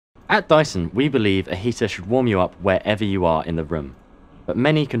At Dyson, we believe a heater should warm you up wherever you are in the room, but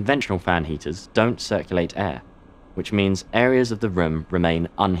many conventional fan heaters don't circulate air, which means areas of the room remain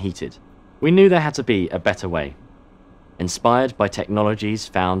unheated. We knew there had to be a better way. Inspired by technologies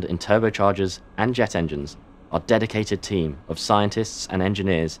found in turbochargers and jet engines, our dedicated team of scientists and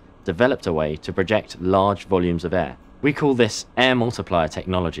engineers developed a way to project large volumes of air. We call this air multiplier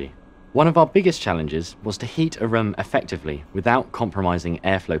technology. One of our biggest challenges was to heat a room effectively without compromising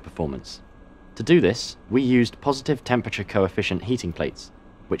airflow performance. To do this, we used positive temperature coefficient heating plates,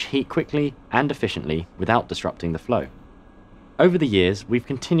 which heat quickly and efficiently without disrupting the flow. Over the years, we've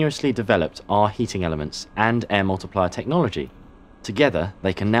continuously developed our heating elements and air multiplier technology. Together,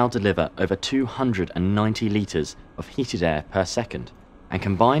 they can now deliver over 290 litres of heated air per second, and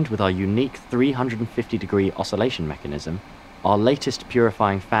combined with our unique 350-degree oscillation mechanism, our latest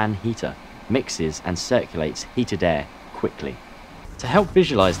purifying fan heater mixes and circulates heated air quickly. To help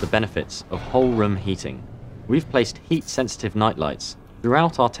visualize the benefits of whole room heating, we've placed heat-sensitive nightlights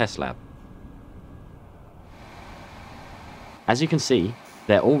throughout our test lab. As you can see,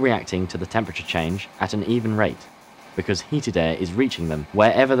 they're all reacting to the temperature change at an even rate, because heated air is reaching them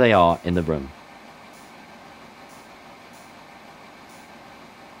wherever they are in the room.